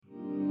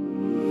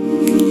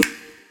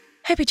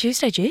Happy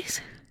Tuesday, Jess.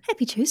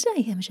 Happy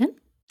Tuesday, Imogen.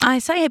 I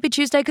say happy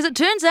Tuesday because it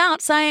turns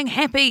out saying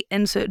happy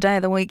insert day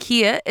of the week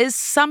here is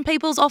some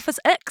people's office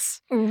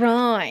icks.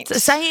 Right. So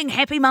saying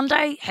happy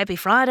Monday, happy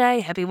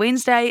Friday, happy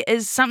Wednesday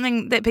is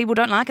something that people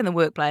don't like in the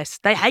workplace.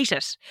 They hate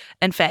it,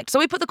 in fact. So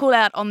we put the call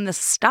out on the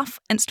Stuff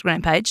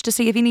Instagram page to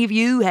see if any of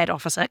you had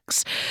office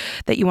icks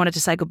that you wanted to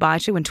say goodbye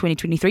to in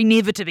 2023,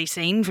 never to be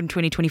seen from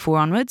 2024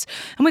 onwards.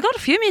 And we got a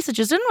few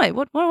messages, didn't we?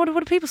 What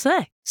do people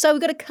say? So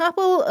we've got a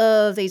couple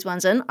of these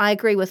ones in. I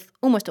agree with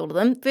almost all of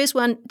them. First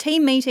one,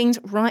 team meetings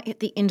right at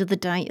the end of the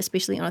day,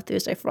 especially on a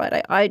Thursday,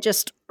 Friday.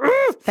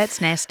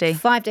 That's nasty.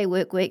 5-day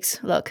work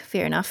weeks. Look,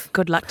 fair enough.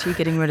 Good luck to you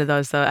getting rid of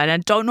those, though. And I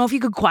don't know if you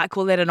could quite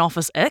call that an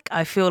office ick.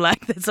 I feel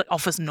like that's an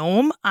office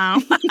norm.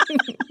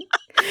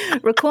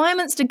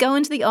 Requirements to go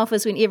into the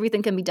office when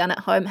everything can be done at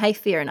home. Hey,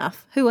 fair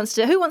enough. Who wants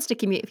to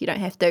commute if you don't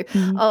have to?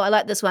 Mm-hmm. Oh, I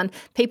like this one.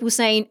 People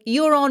saying,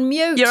 you're on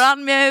mute. You're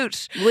on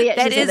mute. We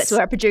actually say that to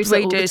our producer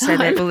all the time. We do say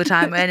that all the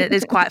time, and it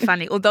is quite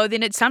funny. Although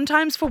then it's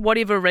sometimes, for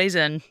whatever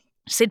reason,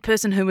 said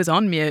person who was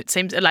on mute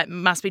seems like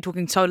must be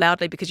talking so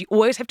loudly because you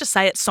always have to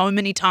say it so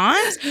many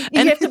times.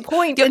 You have to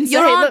point and say,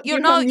 look,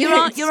 you're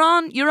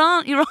on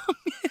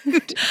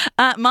mute.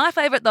 My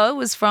favourite, though,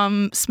 was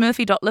from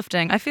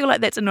Smurfy.lifting. I feel like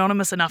that's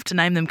anonymous enough to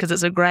name them because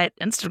it's a great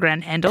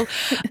Instagram handle.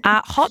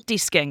 Hot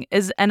desking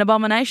is an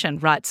abomination,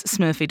 writes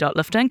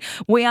Smurfy.lifting.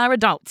 We are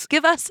adults.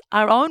 Give us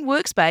our own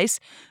workspace,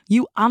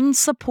 you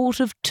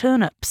unsupportive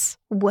turnips.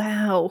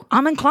 Wow.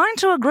 I'm inclined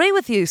to agree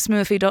with you,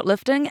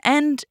 Smurfy.lifting,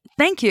 and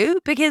thank you,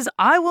 because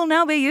I will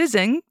now be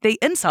using the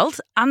insult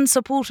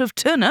unsupportive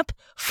turnip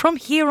from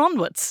here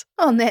onwards.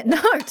 On that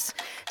note,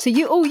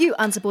 to all you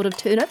unsupportive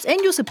turnips and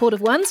your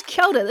supportive ones,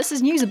 kia ora, this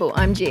is Newsable.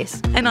 I'm Jess.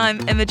 And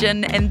I'm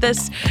Imogen, and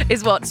this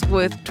is what's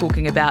worth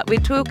talking about. We're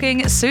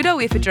talking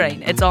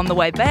pseudoephedrine. It's on the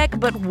way back,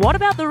 but what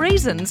about the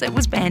reasons it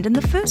was banned in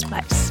the first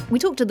place? We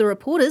talked to the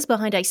reporters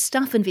behind a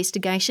Stuff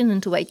investigation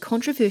into a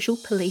controversial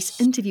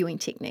police interviewing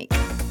technique.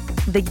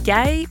 The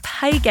gay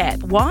pay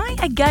gap. Why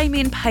are gay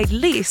men paid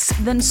less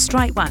than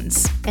straight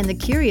ones? And the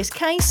curious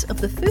case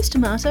of the first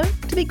tomato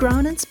to be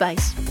grown in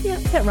space. Yeah,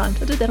 that rhymed.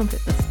 I did that on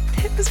purpose.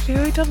 That was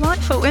very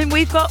delightful. And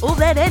we've got all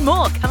that and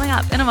more coming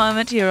up in a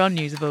moment here on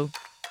Newsable.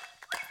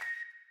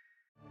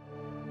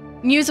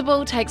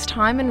 Newsable takes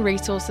time and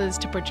resources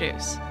to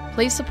produce.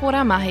 Please support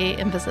our mahi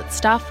and visit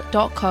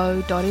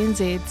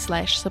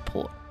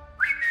stuff.co.nz/support.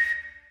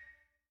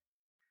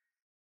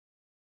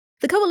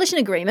 The coalition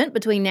agreement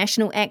between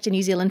National Act and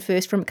New Zealand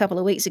First from a couple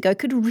of weeks ago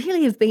could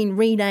really have been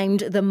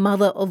renamed the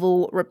mother of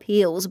all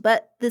repeals,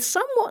 but the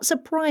somewhat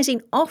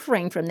surprising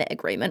offering from that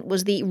agreement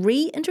was the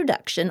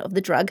reintroduction of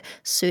the drug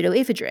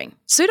pseudoephedrine.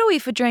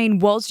 Pseudoephedrine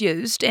was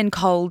used in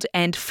cold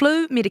and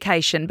flu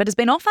medication, but has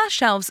been off our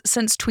shelves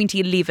since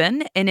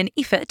 2011 in an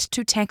effort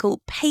to tackle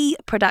pea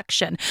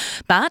production.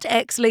 But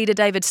ACT's leader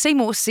David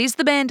Seymour says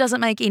the ban doesn't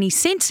make any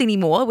sense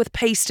anymore, with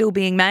pea still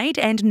being made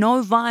and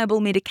no viable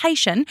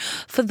medication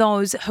for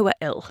those who are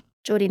ill.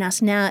 Joining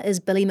us now is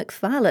Billy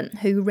McFarlane,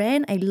 who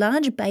ran a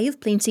large Bay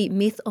of Plenty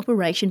meth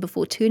operation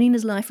before turning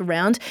his life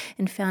around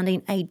and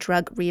founding a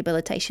drug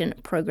rehabilitation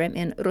program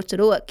in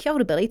Rotorua. Kia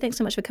ora, Billy. Thanks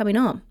so much for coming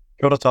on.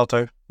 Kia ora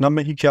tātou. Ngā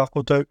mihi kia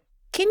koutou.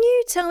 Can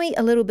you tell me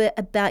a little bit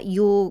about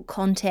your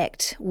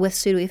contact with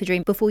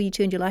pseudoephedrine before you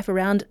turned your life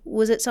around?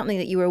 Was it something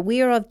that you were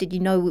aware of? Did you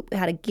know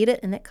how to get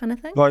it and that kind of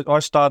thing? I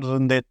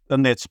started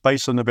in that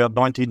space in about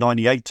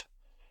 1998,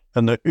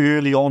 in the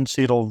early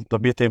onset of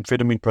the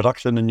methamphetamine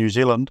production in New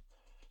Zealand,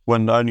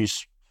 when only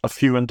a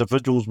few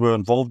individuals were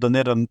involved in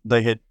that, and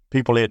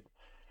people had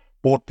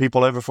brought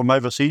people over from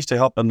overseas to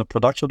help in the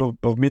production of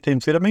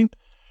methamphetamine.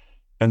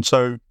 And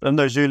so in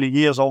those early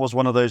years, I was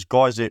one of those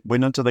guys that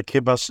went into the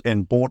chemists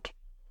and bought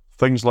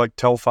things like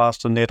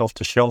Telfast and that off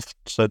the shelf.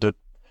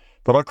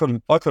 But I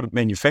couldn't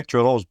manufacture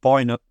it. I was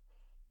buying it.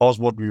 I was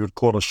what we would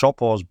call a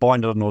shopper. I was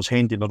buying it and I was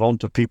handing it on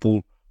to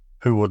people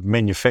who would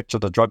manufacture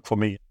the drug for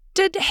me.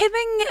 Did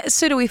having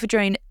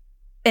pseudoephedrine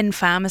in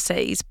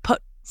pharmacies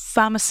put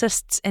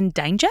pharmacists in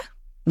danger?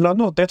 No,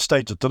 not at that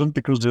stage it didn't,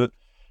 because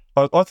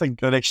I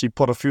think it actually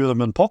put a few of them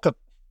in pocket,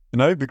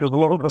 because a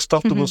lot of the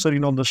stuff that was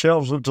sitting on the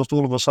shelves, it just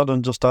all of a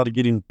sudden just started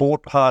getting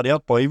bought hard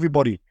out by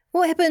everybody.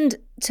 What happened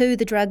to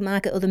the drug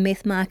market or the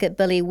meth market,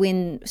 Billy,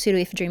 when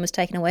pseudoephedrine was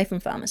taken away from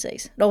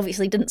pharmacies? It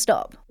obviously didn't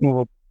stop.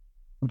 Well,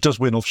 it just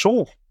went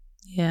offshore.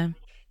 Yeah.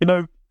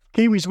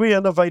 Kiwis, we're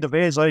innovative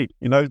as,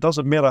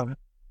 doesn't matter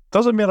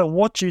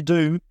what you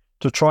do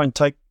to try and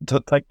take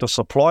the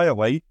supply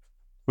away.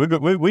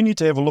 We need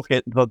to have a look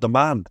at the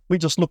demand. We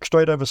just look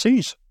straight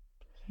overseas.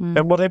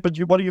 And what happens?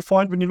 What do you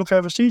find when you look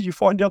overseas? You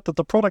find out that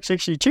the product's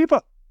actually cheaper.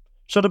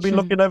 Should have been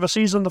looking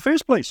overseas in the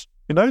first place.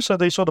 So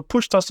they sort of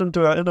pushed us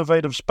into our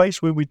innovative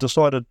space where we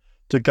decided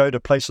to go to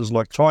places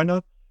like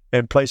China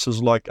and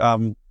places like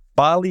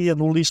Bali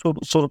and all these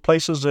sort of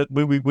places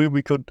where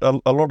we could,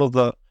 a lot of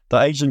the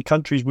Asian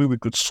countries where we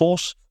could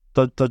source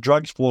the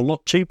drugs for a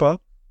lot cheaper.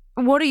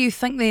 What do you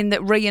think then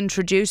that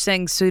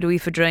reintroducing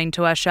pseudoephedrine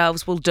to our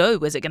shelves will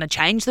do? Is it going to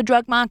change the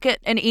drug market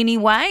in any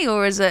way,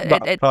 or is it? No,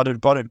 I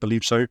don't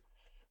believe so.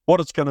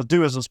 What it's going to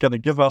do is it's going to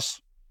give us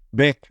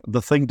back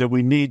the thing that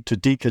we need to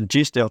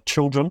decongest our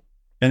children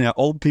and our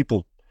old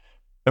people.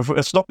 If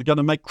it's not going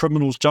to make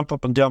criminals jump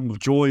up and down with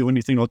joy or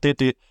anything like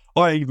that,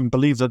 I even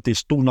believe that they're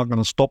still not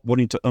going to stop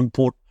wanting to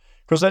import,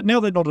 because now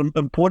they're not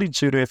importing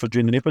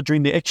pseudoephedrine and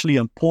ephedrine, they're actually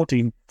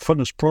importing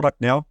finished product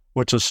now,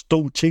 which is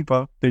still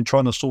cheaper than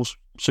trying to source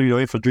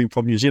pseudoephedrine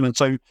from New Zealand.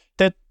 So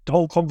that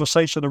whole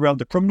conversation around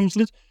the criminals,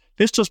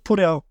 let's just put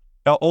our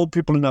old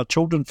people and our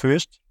children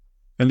first,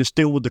 and let's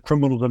deal with the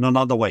criminals in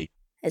another way.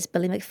 It's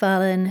Billy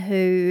McFarlane,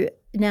 who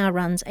now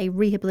runs a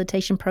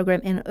rehabilitation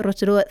program in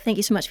Rotorua. Thank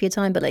you so much for your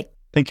time, Billy.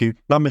 Thank you.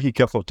 Ngā mihi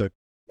kia koutou.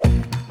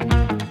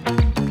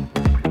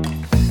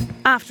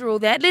 After all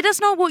that, let us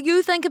know what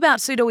you think about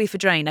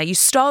pseudoephedrine. Are you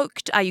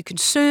stoked? Are you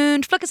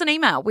concerned? Flick us an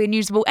email. We're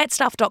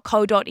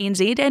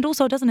newsable@stuff.co.nz. And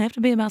also, it doesn't have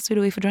to be about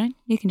pseudoephedrine.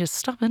 You can just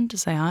stop in to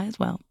say hi as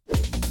well.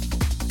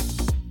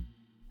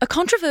 A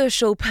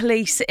controversial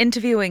police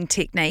interviewing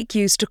technique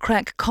used to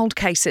crack cold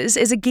cases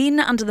is again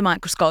under the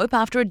microscope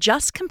after a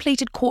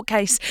just-completed court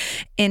case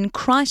in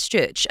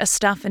Christchurch. A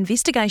Stuff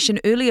investigation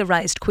earlier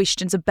raised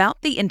questions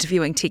about the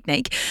interviewing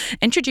technique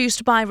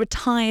introduced by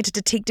retired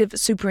Detective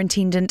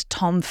Superintendent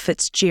Tom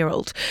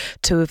Fitzgerald.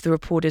 Two of the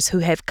reporters who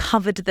have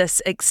covered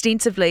this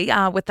extensively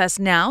are with us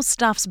now,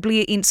 Stuff's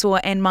Blair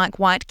Ensor and Mike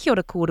White. Kia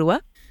ora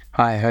kōrua.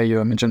 Hi, how are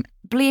you, Imogen?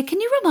 Blair, can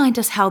you remind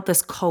us how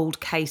this cold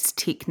case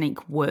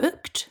technique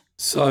worked?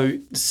 So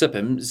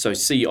CIPEM, so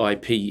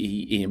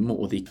CIPEM,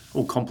 or the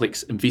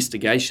Complex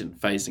Investigation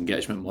Phase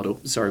Engagement Model,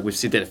 sorry, we've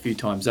said that a few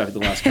times over the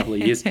last couple of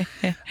years,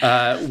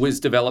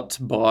 was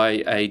developed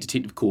by a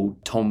detective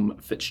called Tom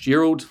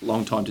Fitzgerald,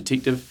 long-time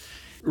detective.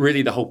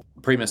 Really, the whole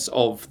premise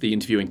of the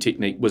interviewing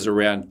technique was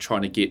around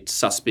trying to get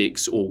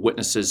suspects or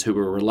witnesses who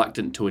were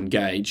reluctant to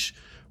engage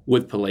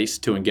with police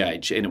to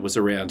engage, and it was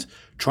around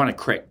trying to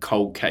crack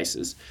cold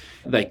cases.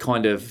 They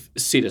kind of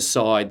set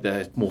aside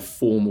the more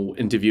formal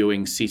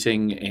interviewing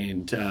setting,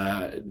 and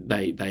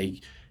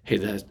they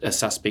had a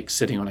suspect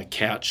sitting on a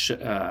couch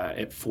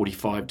at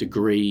 45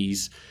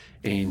 degrees,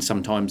 and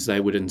sometimes they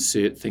would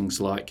insert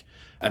things like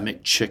a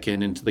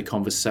McChicken into the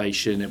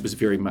conversation. It was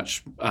very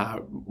much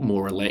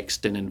more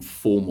relaxed and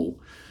informal,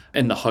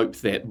 in the hope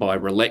that by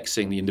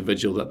relaxing the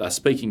individual that they're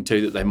speaking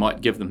to, that they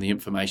might give them the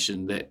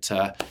information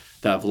that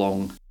they've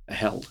long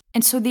held.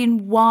 And so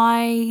then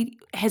why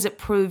has it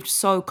proved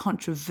so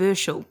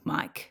controversial,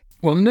 Mike?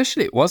 Well,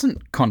 initially it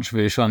wasn't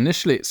controversial.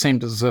 Initially it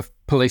seemed as if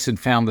police had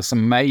found this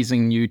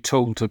amazing new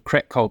tool to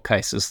crack cold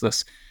cases,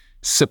 this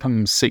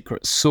CIPEM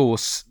secret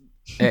sauce.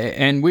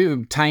 And we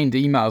obtained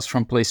emails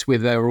from police where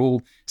they were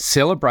all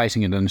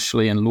celebrating it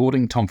initially and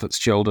lauding Tom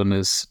Fitzgerald and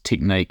his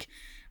technique.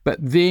 But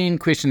then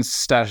questions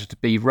started to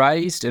be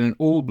raised, and it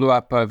all blew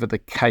up over the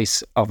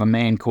case of a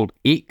man called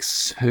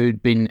X,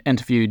 who'd been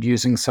interviewed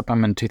using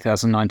CIPEM in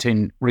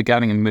 2019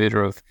 regarding a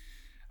murder of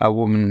a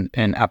woman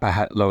in Upper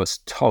Hutt, Lower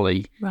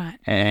Tolly. Right.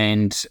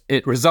 And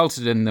it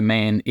resulted in the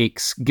man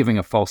X giving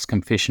a false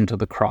confession to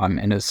the crime,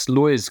 and his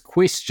lawyers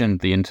questioned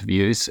the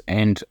interviews,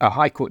 and a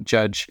High Court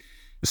judge,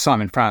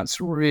 Simon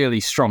France, really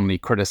strongly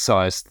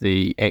criticised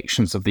the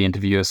actions of the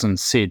interviewers and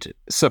said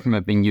CIPEM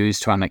had been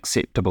used to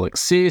unacceptable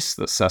excess,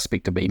 the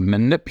suspect had been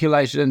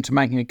manipulated into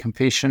making a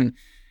confession,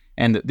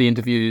 and that the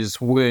interviewers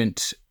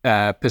weren't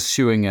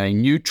pursuing a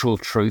neutral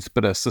truth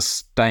but a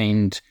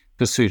sustained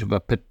pursuit of a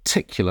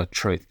particular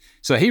truth.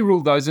 So he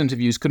ruled those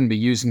interviews couldn't be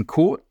used in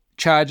court.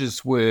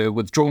 Charges were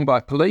withdrawn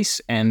by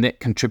police, and that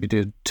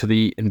contributed to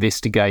the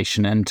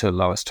investigation into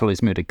Lois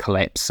Tully's murder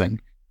collapsing.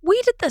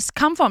 Where did this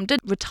come from? Did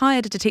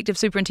retired Detective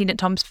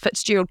Superintendent Tom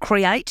Fitzgerald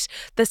create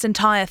this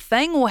entire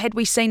thing, or had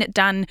we seen it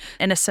done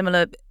in a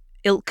similar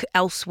ilk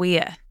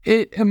elsewhere?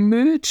 It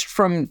emerged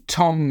from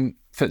Tom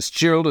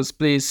Fitzgerald, as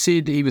Blair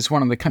said. He was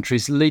one of the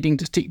country's leading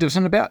detectives.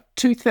 In about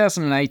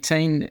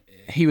 2018,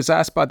 he was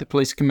asked by the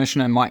Police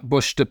Commissioner, Mike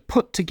Bush, to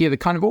put together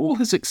kind of all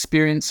his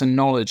experience and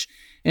knowledge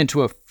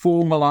into a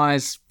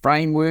formalised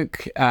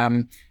framework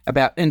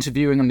about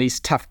interviewing in these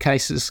tough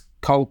cases,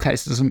 cold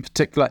cases in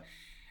particular.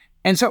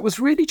 And so it was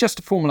really just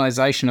a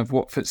formalisation of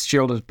what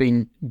Fitzgerald has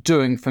been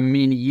doing for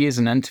many years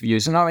in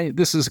interviews. And I mean,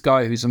 this is a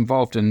guy who's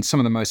involved in some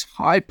of the most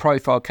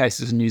high-profile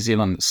cases in New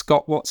Zealand, the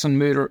Scott Watson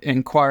murder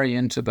inquiry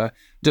into the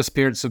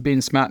disappearance of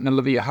Ben Smart and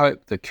Olivia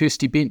Hope, the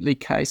Kirsty Bentley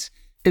case.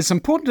 It's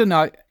important to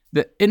note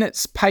that in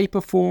its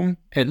paper form,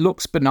 it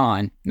looks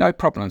benign, no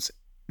problems.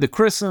 The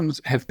criticisms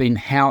have been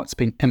how it's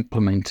been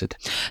implemented.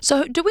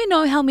 So do we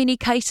know how many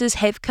cases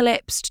have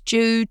collapsed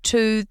due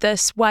to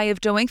this way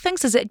of doing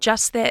things? Is it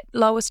just that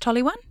Lois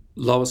Tully one?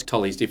 Lois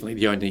Tully is definitely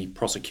the only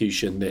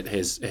prosecution that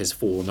has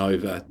fallen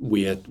over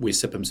where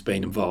CIPEM's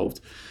been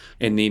involved.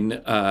 And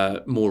then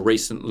more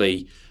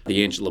recently,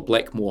 the Angela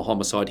Blackmore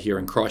homicide here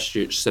in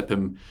Christchurch,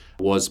 CIPEM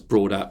was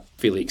brought up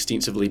fairly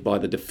extensively by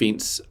the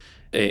defence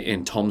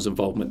and Tom's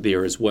involvement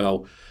there as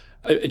well.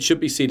 It should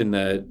be said in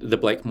the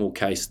Blackmore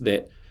case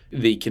that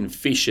the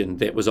confession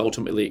that was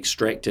ultimately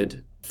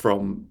extracted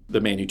from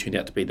the man who turned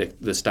out to be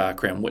the star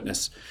Crown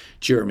witness,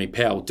 Jeremy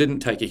Powell,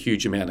 didn't take a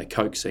huge amount of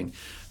coaxing.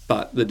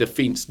 But the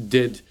defence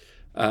did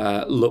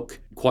look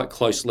quite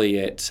closely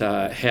at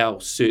how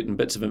certain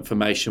bits of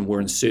information were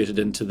inserted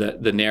into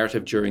the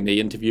narrative during the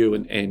interview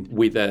and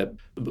whether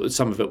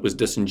some of it was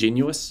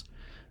disingenuous.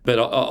 But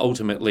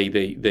ultimately,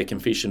 the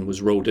confession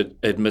was ruled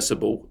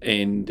admissible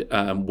and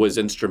was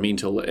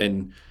instrumental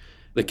in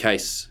the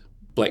case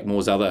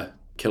Blackmore's other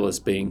killers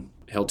being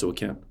held to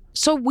account.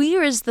 So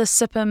where is the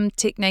SIPM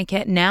technique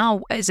at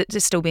now? Is it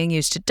still being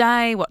used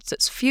today? What's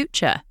its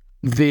future?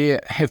 There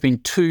have been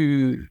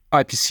 2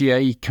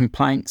 IPCA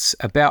complaints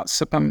about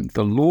SIPM.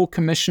 The Law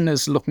Commission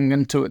is looking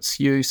into its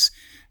use.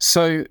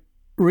 So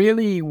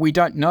really, we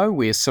don't know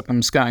where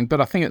SIPM's going, but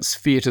I think it's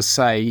fair to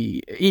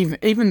say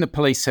even the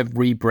police have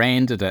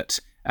rebranded it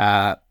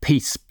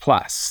Peace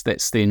Plus.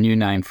 That's their new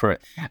name for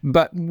it.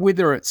 But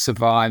whether it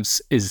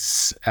survives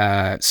is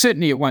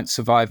certainly it won't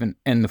survive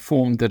in the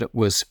form that it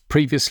was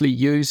previously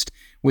used.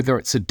 Whether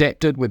it's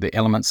adapted, whether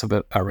elements of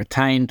it are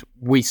retained,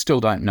 we still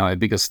don't know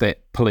because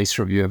that police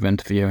review of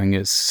interviewing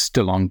is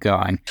still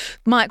ongoing.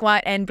 Mike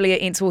White and Blair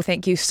Entzel,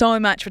 thank you so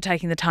much for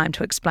taking the time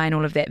to explain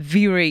all of that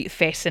very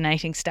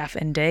fascinating stuff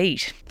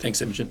indeed. Thanks,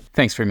 Imogen.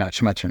 Thanks very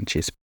much.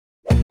 Cheers.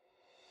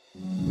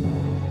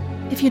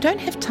 If you don't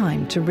have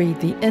time to read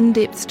the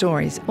in-depth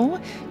stories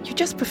or you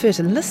just prefer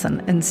to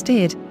listen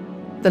instead,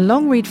 The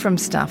Long Read From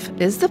Stuff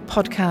is the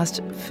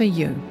podcast for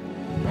you.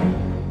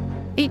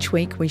 Each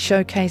week we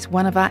showcase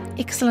one of our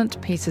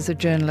excellent pieces of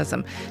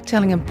journalism,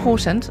 telling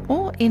important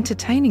or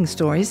entertaining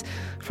stories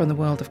from the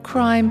world of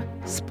crime,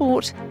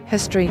 sport,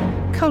 history,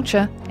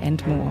 culture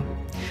and more.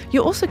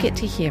 You'll also get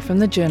to hear from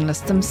the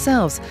journalists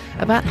themselves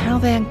about how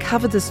they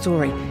uncovered the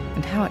story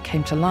and how it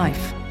came to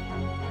life.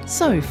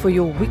 So for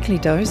your weekly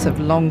dose of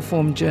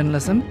long-form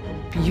journalism,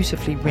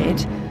 beautifully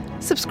read,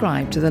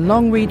 subscribe to The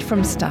Long Read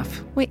From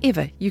Stuff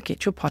wherever you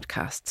get your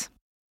podcasts.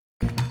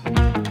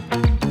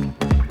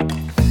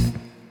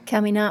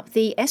 Coming up,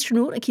 the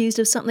astronaut accused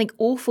of something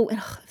awful, and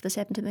if this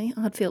happened to me,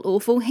 I'd feel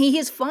awful. He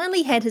has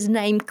finally had his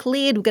name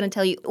cleared. We're going to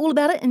tell you all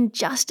about it in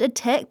just a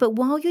tick. But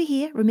while you're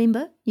here,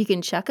 remember, you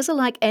can chuck us a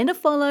like and a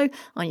follow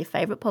on your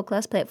favourite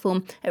podcast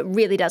platform. It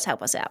really does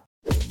help us out.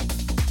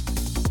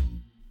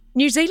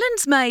 New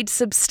Zealand's made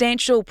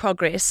substantial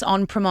progress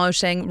on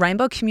promoting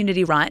rainbow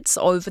community rights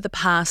over the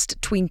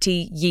past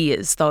 20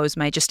 years. Those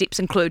major steps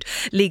include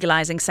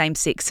legalising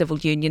same-sex civil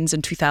unions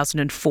in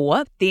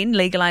 2004, then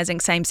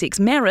legalising same-sex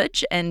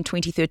marriage in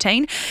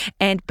 2013,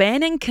 and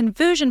banning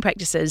conversion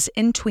practices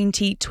in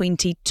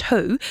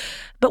 2022.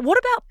 But what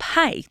about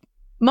pay?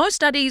 Most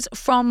studies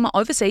from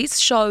overseas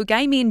show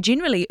gay men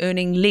generally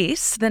earning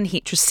less than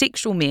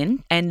heterosexual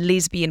men, and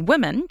lesbian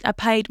women are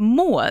paid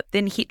more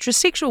than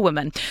heterosexual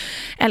women.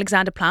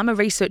 Alexander Plum, a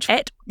researcher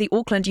at the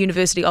Auckland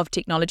University of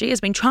Technology,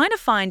 has been trying to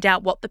find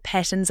out what the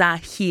patterns are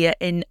here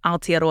in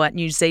Aotearoa,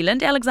 New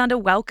Zealand. Alexander,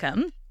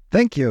 welcome.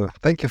 Thank you.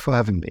 Thank you for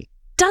having me.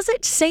 Does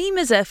it seem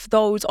as if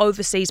those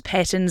overseas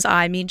patterns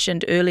I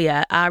mentioned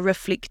earlier are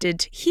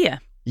reflected here?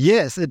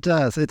 Yes, it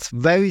does. It's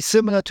very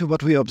similar to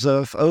what we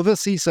observe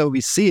overseas. So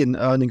we see an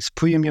earnings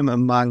premium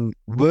among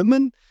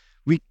women.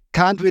 We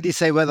can't really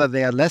say whether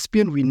they are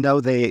lesbian. We know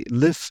they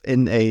live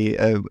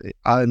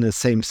are in a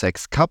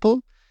same-sex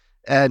couple,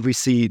 and we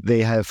see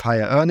they have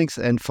higher earnings.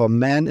 And for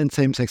men in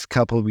same-sex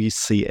couple, we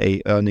see a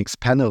earnings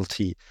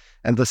penalty.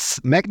 And the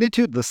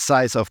magnitude, the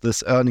size of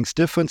this earnings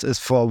difference is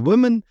for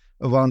women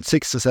around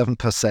 6 to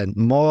 7%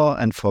 more,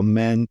 and for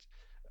men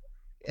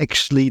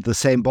actually the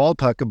same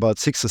ballpark, about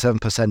 6 to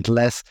 7%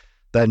 less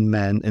than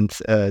men in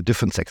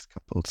different sex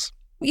couples.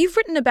 You've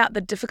written about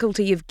the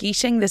difficulty of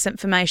getting this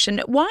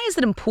information. Why is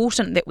it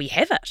important that we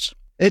have it?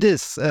 It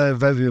is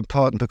very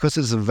important because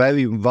it's a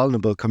very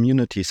vulnerable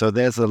community. So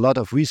there's a lot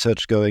of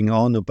research going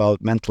on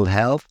about mental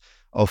health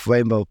of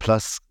Rainbow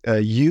Plus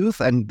youth,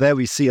 and there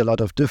we see a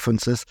lot of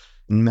differences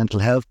in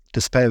mental health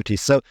disparities.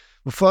 So,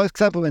 for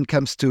example, when it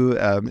comes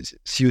to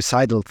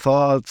suicidal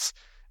thoughts,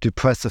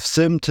 depressive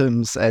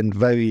symptoms, and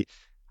very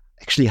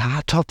actually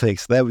hard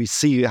topics, there we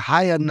see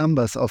higher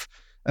numbers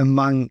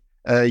among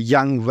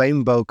young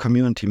rainbow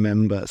community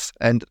members.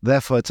 And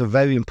therefore, it's a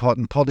very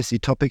important policy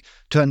topic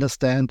to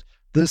understand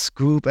this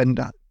group and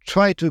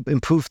try to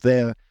improve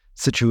their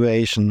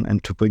situation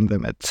and to bring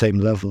them at the same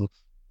level.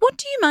 What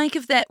do you make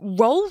of that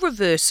role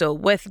reversal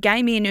with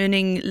gay men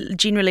earning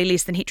generally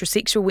less than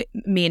heterosexual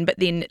men, but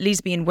then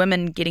lesbian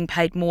women getting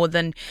paid more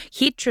than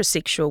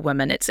heterosexual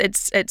women?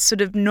 It's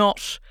sort of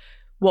not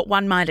what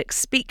one might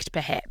expect,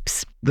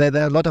 perhaps. There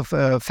are a lot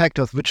of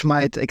factors which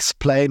might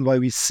explain why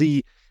we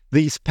see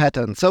these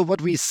patterns. So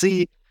what we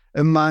see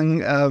among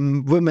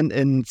women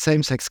in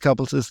same-sex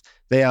couples is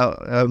they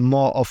are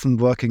more often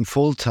working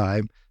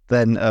full-time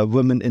than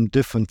women in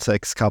different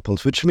sex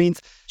couples, which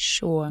means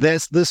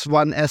there's this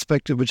one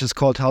aspect which is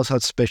called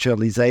household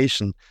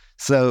specialization.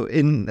 So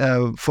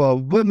for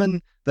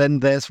women, then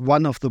there's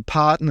one of the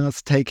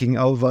partners taking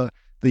over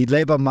the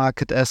labor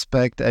market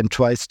aspect and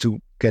tries to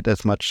get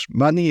as much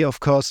money, of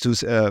course, to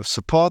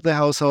support the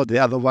household. The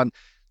other one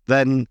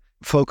then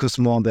focus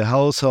more on the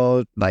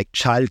household, like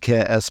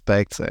childcare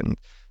aspects and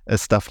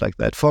stuff like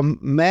that. For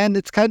men,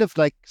 it's kind of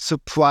like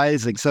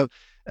surprising. So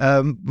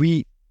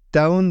we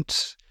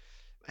don't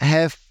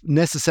have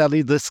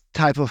necessarily this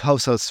type of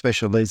household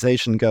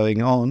specialization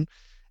going on.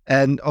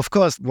 And of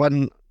course,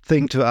 one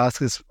thing to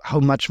ask is how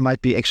much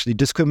might be actually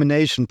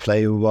discrimination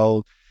play a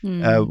role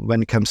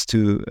when it comes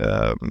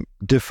to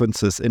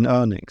differences in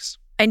earnings.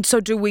 And so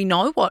do we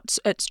know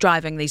it's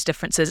driving these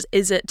differences?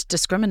 Is it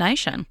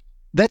discrimination?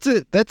 That's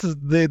the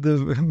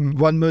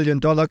 $1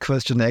 million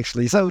question,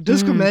 actually. So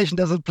discrimination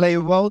doesn't play a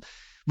role.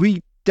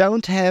 We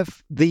don't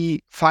have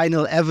the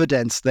final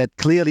evidence that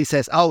clearly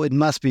says, oh, it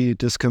must be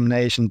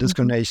discrimination.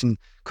 Discrimination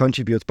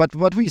contributes. But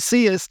what we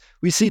see is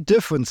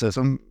differences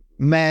on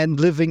men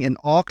living in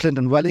Auckland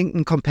and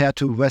Wellington compared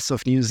to rest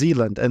of New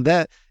Zealand. And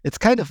it's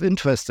kind of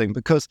interesting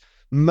because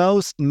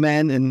most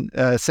men in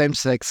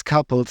same-sex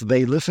couples,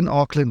 they live in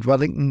Auckland,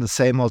 Wellington, the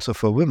same also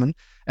for women.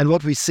 And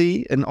what we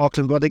see in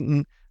Auckland,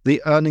 Wellington,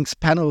 the earnings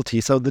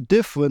penalty, so the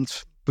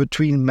difference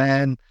between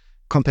men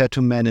compared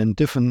to men in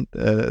different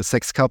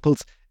sex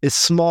couples is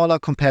smaller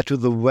compared to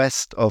the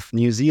rest of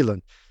New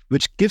Zealand,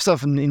 which gives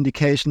us an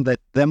indication that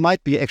there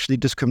might be actually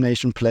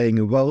discrimination playing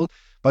a role.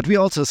 But we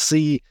also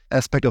see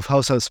aspect of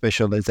household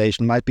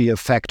specialization might be a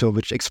factor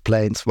which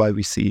explains why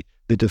we see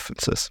the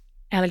differences.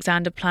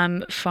 Alexander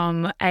Plum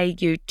from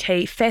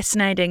AUT.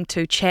 Fascinating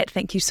to chat.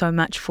 Thank you so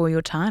much for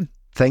your time.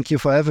 Thank you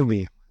for having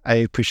me. I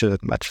appreciate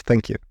it much.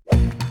 Thank you.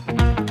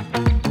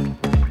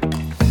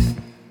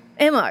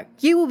 Emo,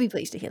 you will be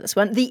pleased to hear this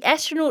one. The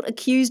astronaut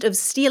accused of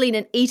stealing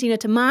and eating a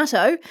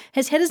tomato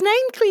has had his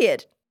name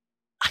cleared.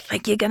 I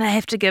think you're going to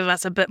have to give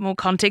us a bit more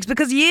context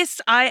because,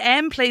 yes, I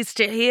am pleased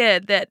to hear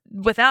that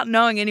without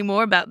knowing any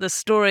more about this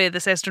story,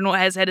 this astronaut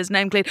has had his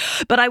name cleared,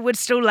 but I would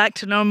still like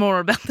to know more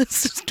about this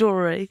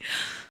story.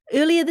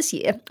 Earlier this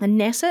year, a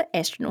NASA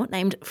astronaut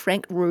named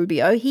Frank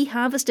Rubio, he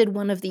harvested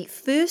one of the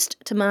first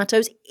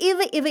tomatoes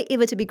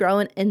ever to be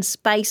grown in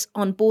space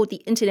on board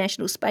the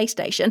International Space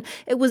Station.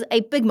 It was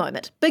a big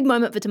moment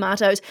for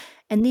tomatoes,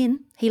 and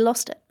then he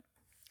lost it.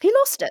 He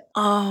lost it.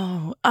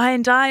 Oh,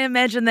 and I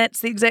imagine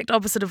that's the exact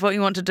opposite of what you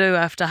want to do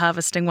after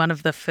harvesting one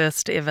of the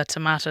first ever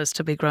tomatoes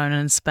to be grown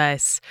in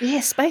space.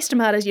 Yeah, space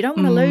tomatoes, you don't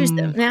want to lose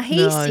them. Now,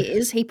 he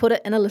says he put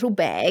it in a little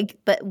bag,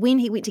 but when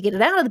he went to get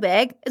it out of the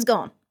bag, it's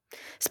gone.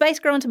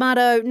 Space-grown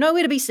tomato,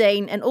 nowhere to be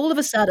seen, and all of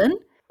a sudden,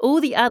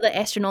 all the other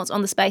astronauts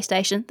on the space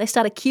station, they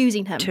start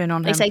accusing him. Turn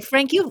on him. They say,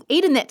 Frank, you've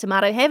eaten that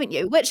tomato, haven't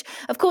you? Which,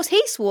 of course,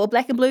 he swore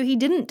black and blue he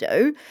didn't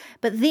do.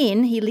 But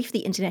then he left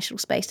the International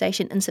Space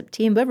Station in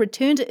September,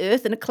 returned to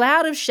Earth in a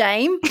cloud of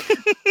shame.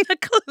 A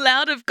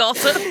cloud of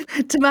gossip.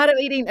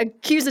 Tomato-eating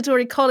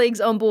accusatory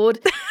colleagues on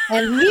board.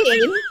 And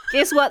then,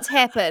 guess what's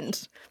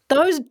happened?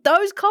 Those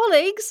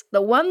colleagues,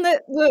 the one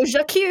that were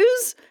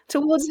accused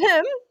towards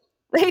him,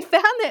 they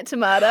found that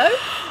tomato,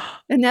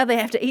 and now they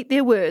have to eat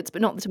their words,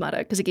 but not the tomato,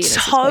 because again,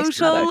 it's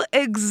total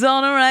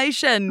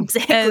exoneration,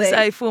 exactly. As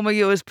a former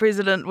US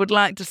president would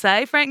like to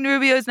say. Frank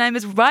Rubio's name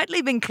has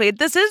rightly been cleared.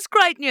 This is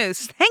great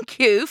news. Thank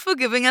you for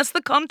giving us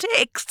the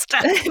context.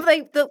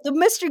 The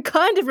mystery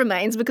kind of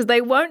remains because they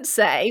won't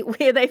say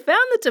where they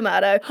found the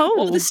tomato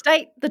or the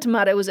state the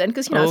tomato was in,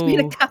 because, it's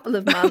been a couple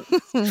of months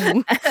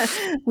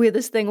where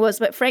this thing was.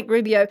 But Frank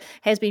Rubio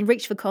has been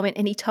reached for comment,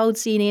 and he told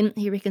CNN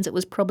he reckons it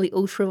was probably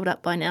all shriveled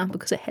up by now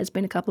because it has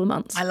been a couple of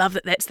months. I love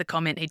that that's the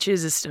comment he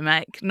chooses to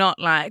make, not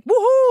like,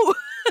 woohoo!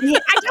 Yeah,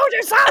 I told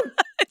you so!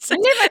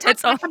 Never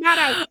touch the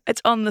tomato!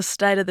 It's on the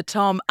state of the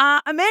Tom.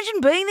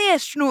 Imagine being the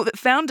astronaut that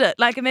found it.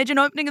 Like, imagine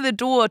opening the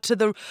door to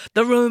the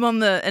room in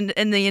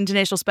the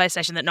International Space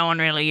Station that no one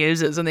really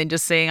uses, and then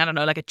just seeing, I don't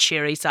know, like a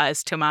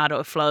cherry-sized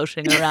tomato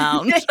floating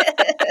around.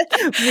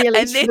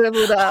 Really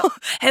shriveled up.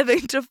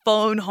 Having to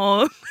phone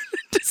home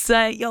to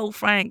say, yo,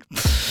 Frank,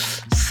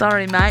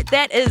 sorry, mate.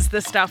 That is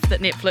the stuff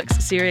that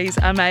Netflix series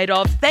are made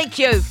of. Thank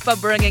you for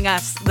bringing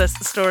us this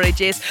story,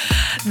 Jess.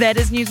 That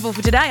is Newsable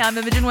for today. I'm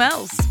Imogen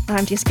Wells.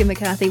 I'm Jessica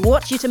McCarthy.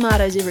 Watch your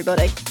tomatoes,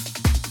 everybody.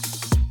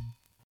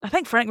 I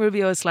think Frank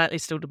Rubio is slightly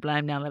still to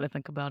blame now that I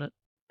think about it.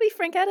 Leave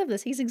Frank out of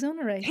this. He's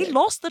exonerated. He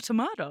lost the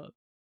tomato.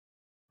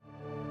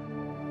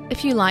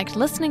 If you liked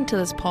listening to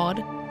this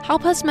pod,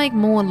 help us make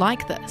more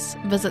like this.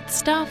 Visit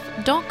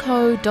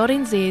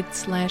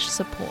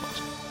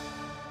stuff.co.nz/support.